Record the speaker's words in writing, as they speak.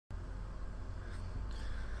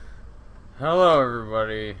Hello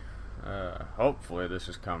everybody, hopefully this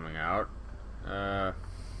is coming out. I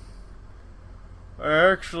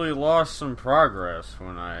actually lost some progress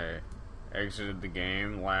when I exited the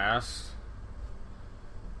game last,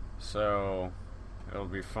 so it'll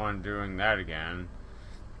be fun doing that again.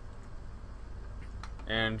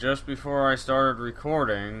 And just before I started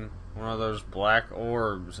recording, one of those black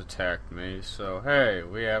orbs attacked me, so hey,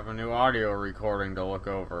 we have a new audio recording to look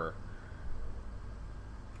over.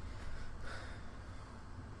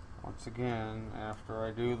 Once again, after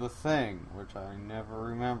I do the thing, which I never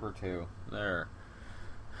remember to. There.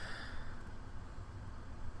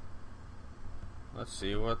 Let's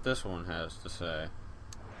see what this one has to say.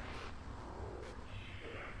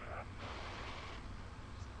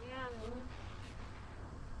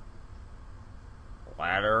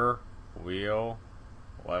 Ladder, wheel,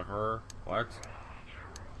 lever, what?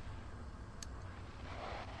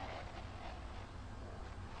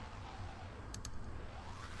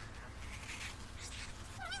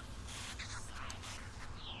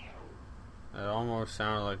 It almost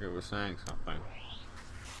sounded like it was saying something.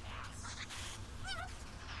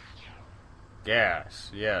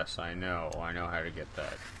 Gas. Yes, I know. I know how to get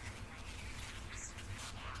that.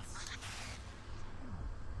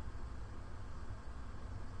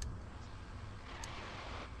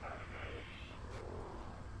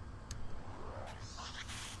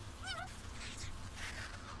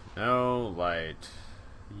 No light.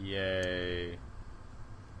 Yay.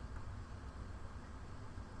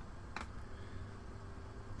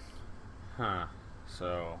 Huh.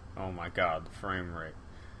 So, oh my god, the frame rate.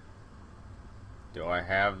 Do I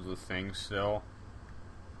have the thing still?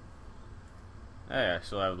 Hey, I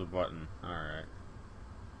still have the button. Alright.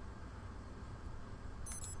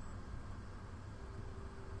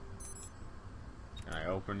 Can I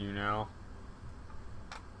open you now?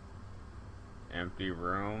 Empty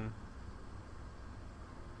room.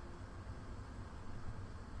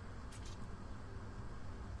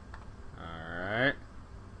 Alright.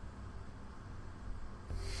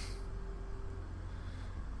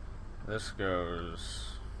 This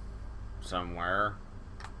goes somewhere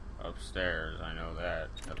upstairs, I know that,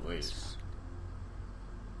 at least.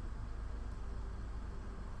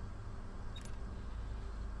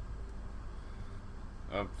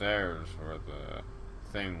 Up there's where the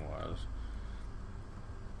thing was.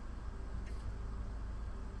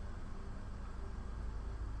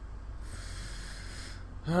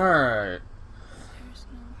 Alright. There's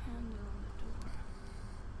no handle on the door.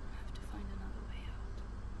 I have to find another way out.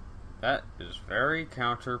 That is very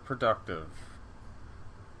counterproductive.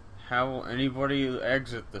 How will anybody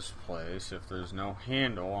exit this place if there's no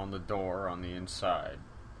handle on the door on the inside?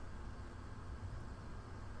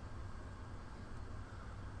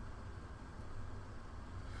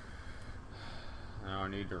 Now I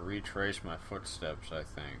need to retrace my footsteps, I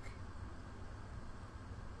think.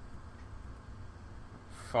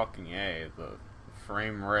 Fucking A, the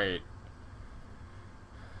frame rate.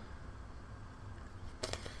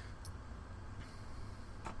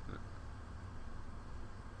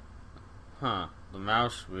 Huh, the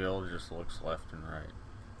mouse wheel just looks left and right.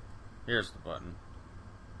 Here's the button.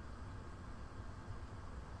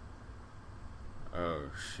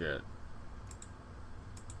 Oh shit.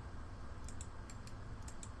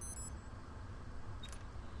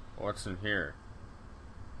 What's in here?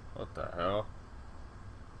 What the hell?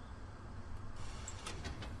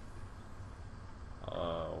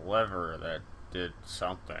 Lever that did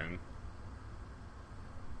something.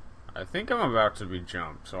 I think I'm about to be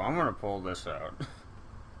jumped, so I'm gonna pull this out.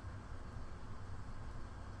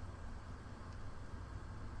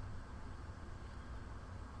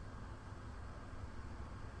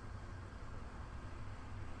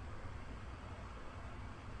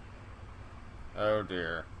 Oh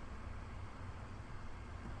dear.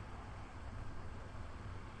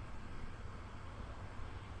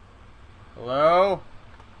 Hello?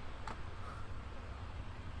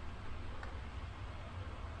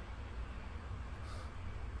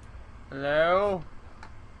 Hello?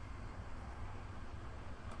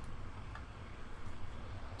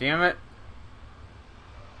 Damn it.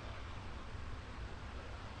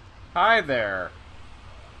 Hi there.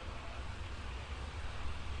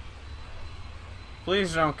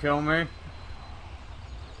 Please don't kill me.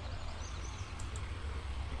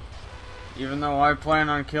 Even though I plan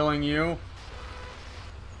on killing you.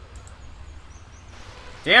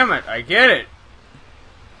 Damn it, I get it.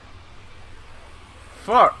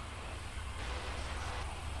 Fuck.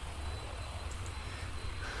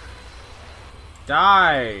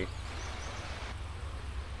 Die.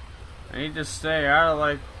 I need to stay out of,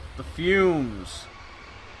 like, the fumes.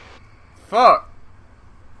 Fuck.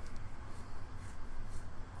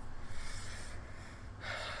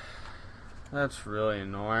 That's really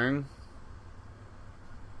annoying.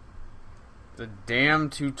 The damn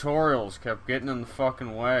tutorials kept getting in the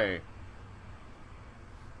fucking way.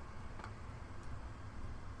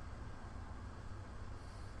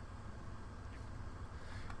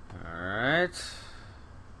 Alright.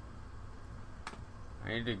 I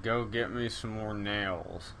need to go get me some more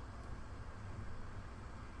nails.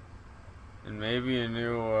 And maybe a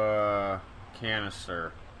new,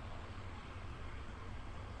 canister.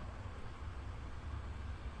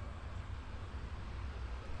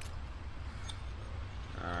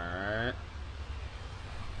 Alright.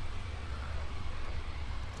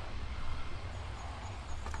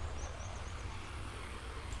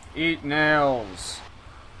 Eat nails.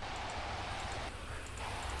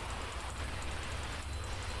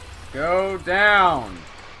 Go down.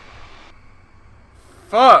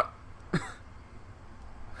 Fuck.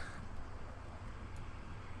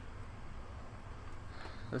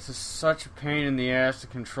 This is such a pain in the ass to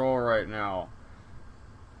control right now.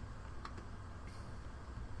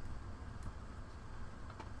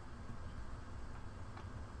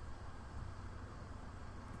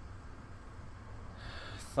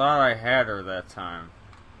 Thought I had her that time.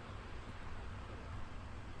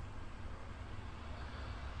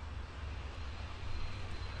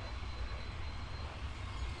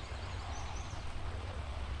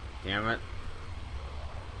 Damn it.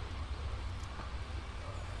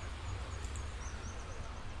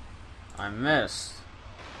 I missed.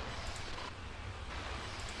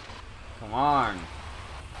 Come on.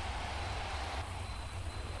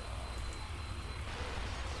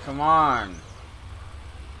 Come on.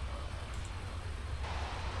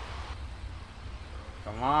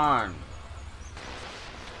 Come on.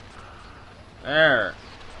 There.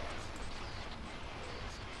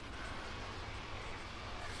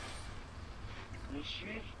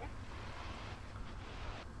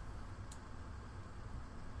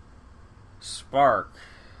 Spark.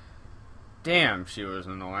 Damn, she was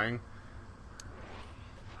annoying.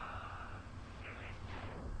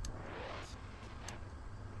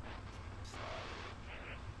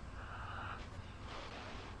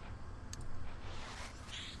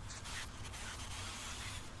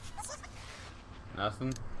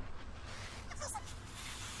 Nothing?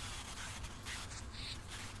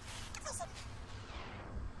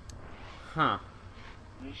 Huh.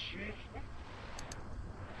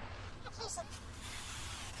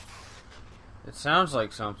 It sounds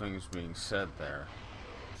like something is being said there.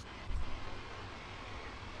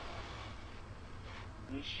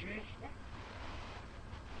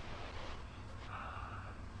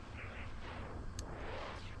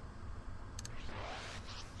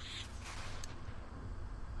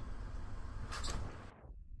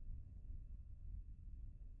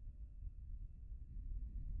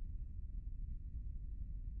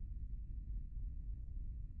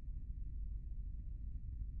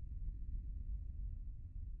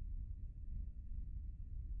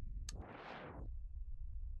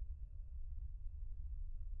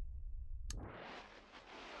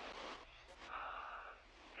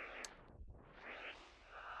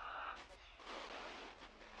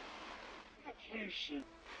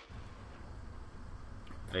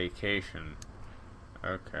 Vacation.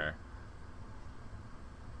 Okay.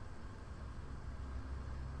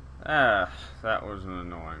 Ah, that was an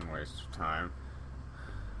annoying waste of time.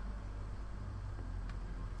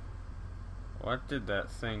 What did that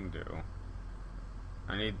thing do?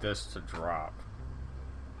 I need this to drop.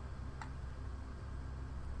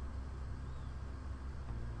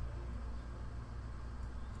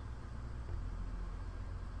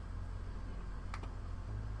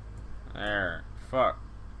 There. Fuck.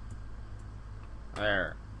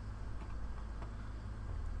 There.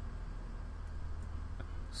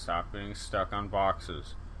 Stop being stuck on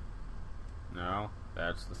boxes. No,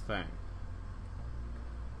 that's the thing.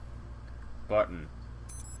 Button.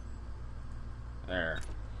 There.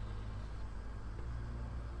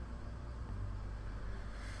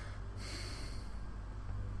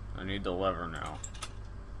 I need the lever now.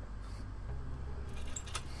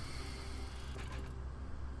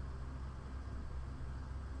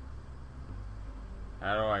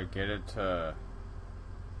 How do I get it to...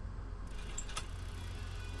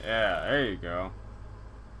 Yeah, there you go.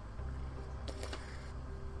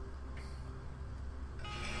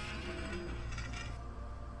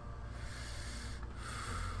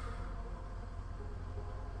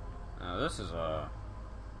 Now this is a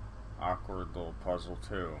awkward little puzzle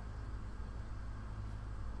too.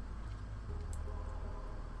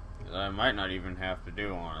 That I might not even have to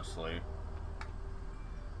do, honestly.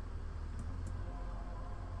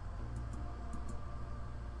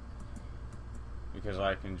 Because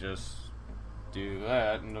I can just do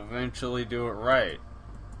that and eventually do it right.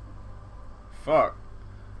 Fuck.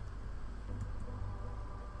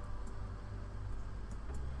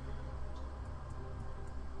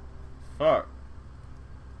 Fuck.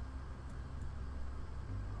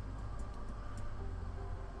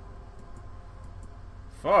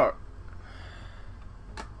 Fuck.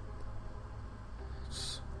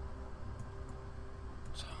 It's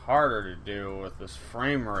harder to do with this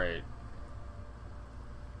frame rate.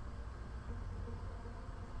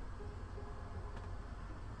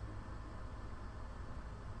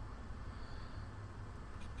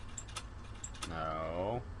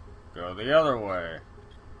 No. Go the other way.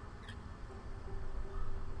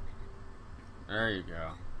 There you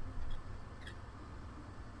go.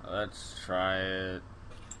 Let's try it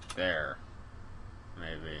there.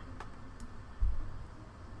 Maybe.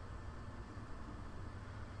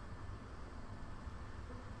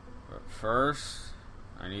 But first,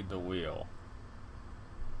 I need the wheel.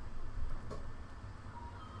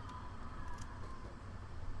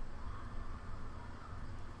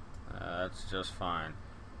 That's just fine.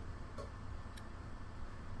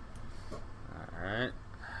 Alright.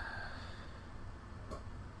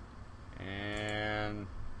 And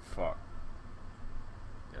fuck.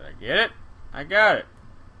 Did I get it? I got it.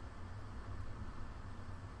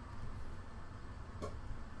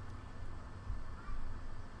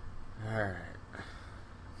 Alright.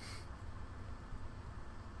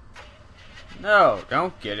 No,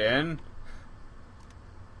 don't get in.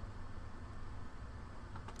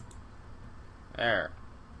 There.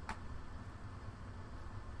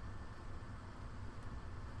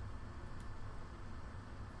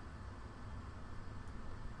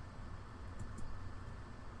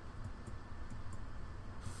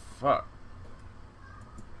 Fuck.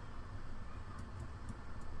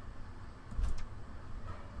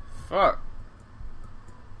 Fuck.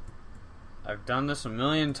 I've done this a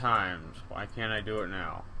million times. Why can't I do it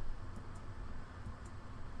now?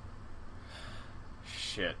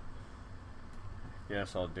 Shit.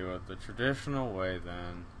 Guess I'll do it the traditional way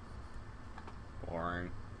then.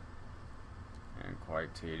 Boring. And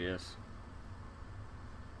quite tedious.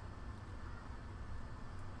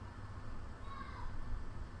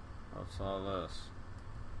 What's all this?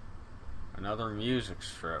 Another music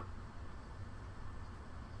strip.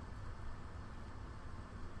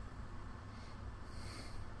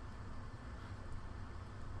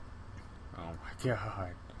 Oh my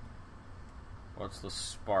god. What's the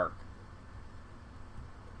spark?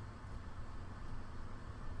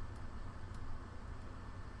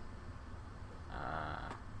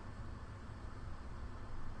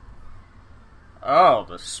 Oh,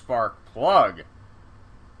 the spark plug.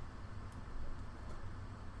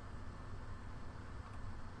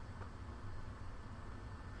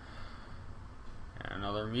 And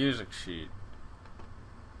another music sheet.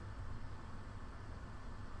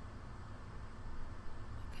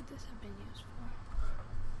 What could this have been used for?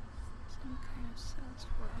 Some kind of cells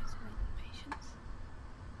for isolated patients?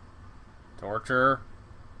 Torture.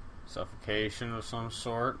 Suffocation of some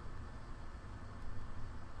sort.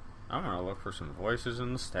 I'm gonna look for some voices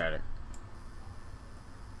in the static.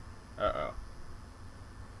 Uh-oh.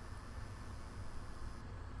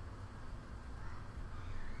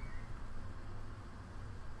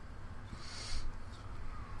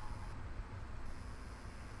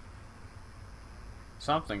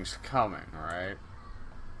 Something's coming, right?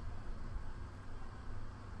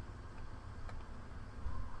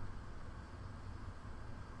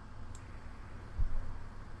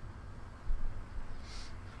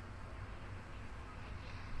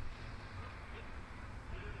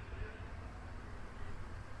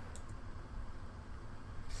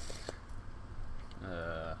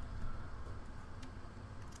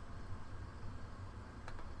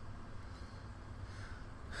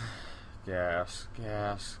 Gas,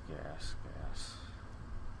 gas, gas, gas.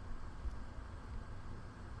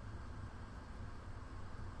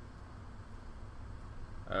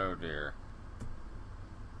 Oh dear.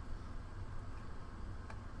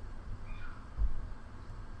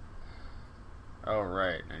 Oh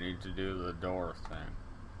right, I need to do the door thing.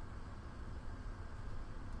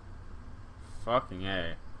 Fucking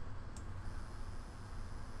A.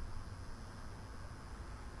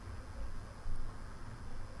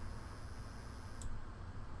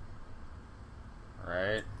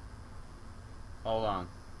 Right? Hold on.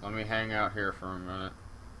 Let me hang out here for a minute.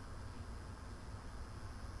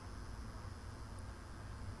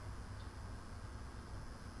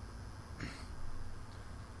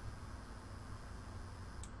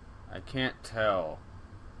 I can't tell.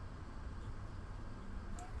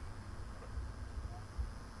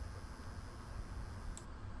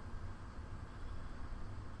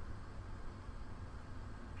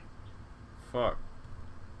 fuck?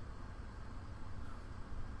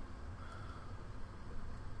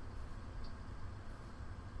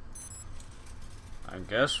 I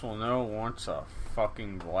guess we'll know once a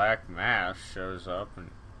fucking black mass shows up and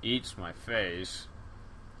eats my face.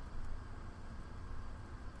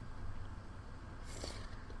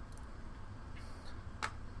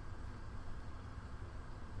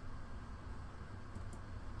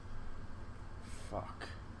 Fuck.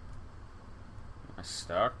 Am I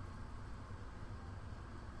stuck?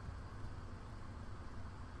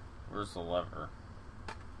 Where's the lever?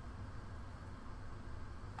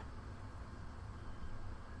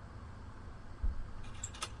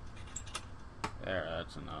 There,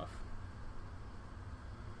 that's enough.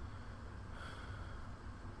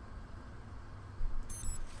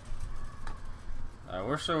 I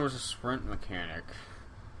wish there was a sprint mechanic.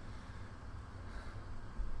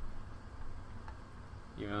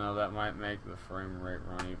 Even though that might make the frame rate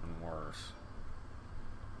run even worse.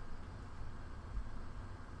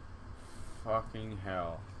 Fucking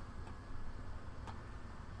hell.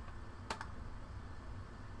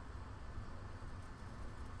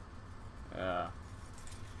 Yeah.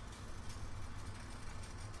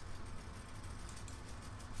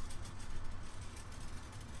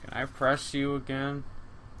 Can I press you again?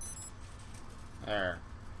 There.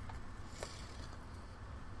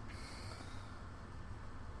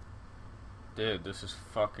 Dude, this is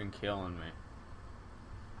fucking killing me.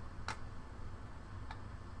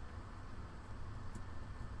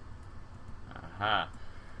 Aha.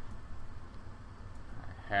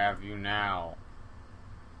 I have you now.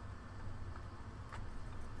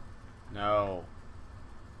 No.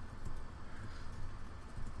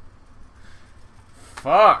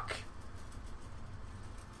 Fuck!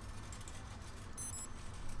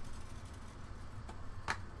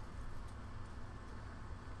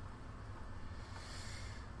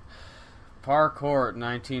 Parkour at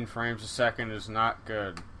 19 frames a second is not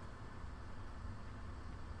good.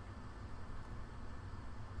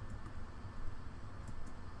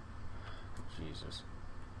 Jesus.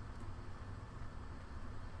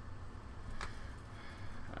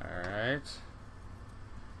 Alright.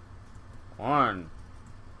 1,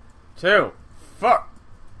 2. Fuck!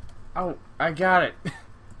 Oh, I got it.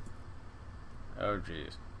 Oh,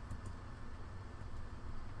 jeez.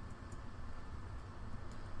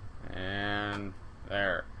 And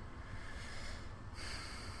there.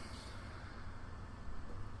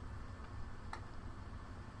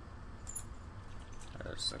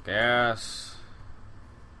 There's the gas.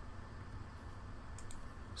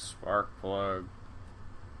 Spark plug.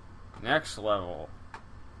 Next level.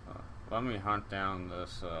 Let me hunt down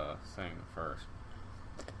this thing first.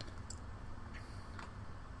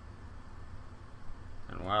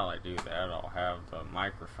 And while I do that, I'll have the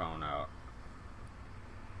microphone out.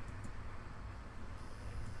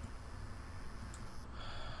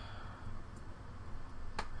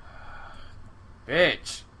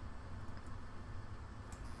 Bitch!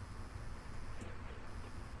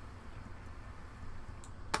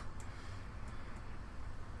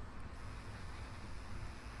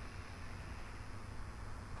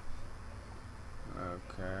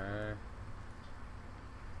 Okay.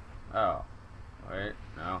 Oh. Wait,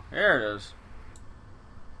 no. Here it is.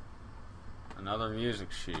 Another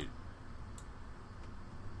music sheet.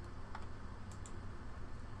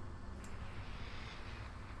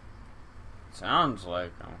 Sounds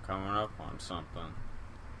like I'm coming up on something.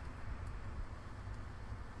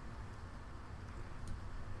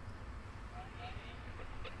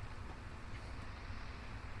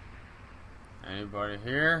 Anybody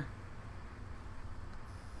here?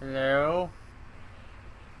 Hello?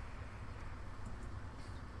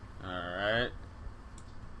 Alright.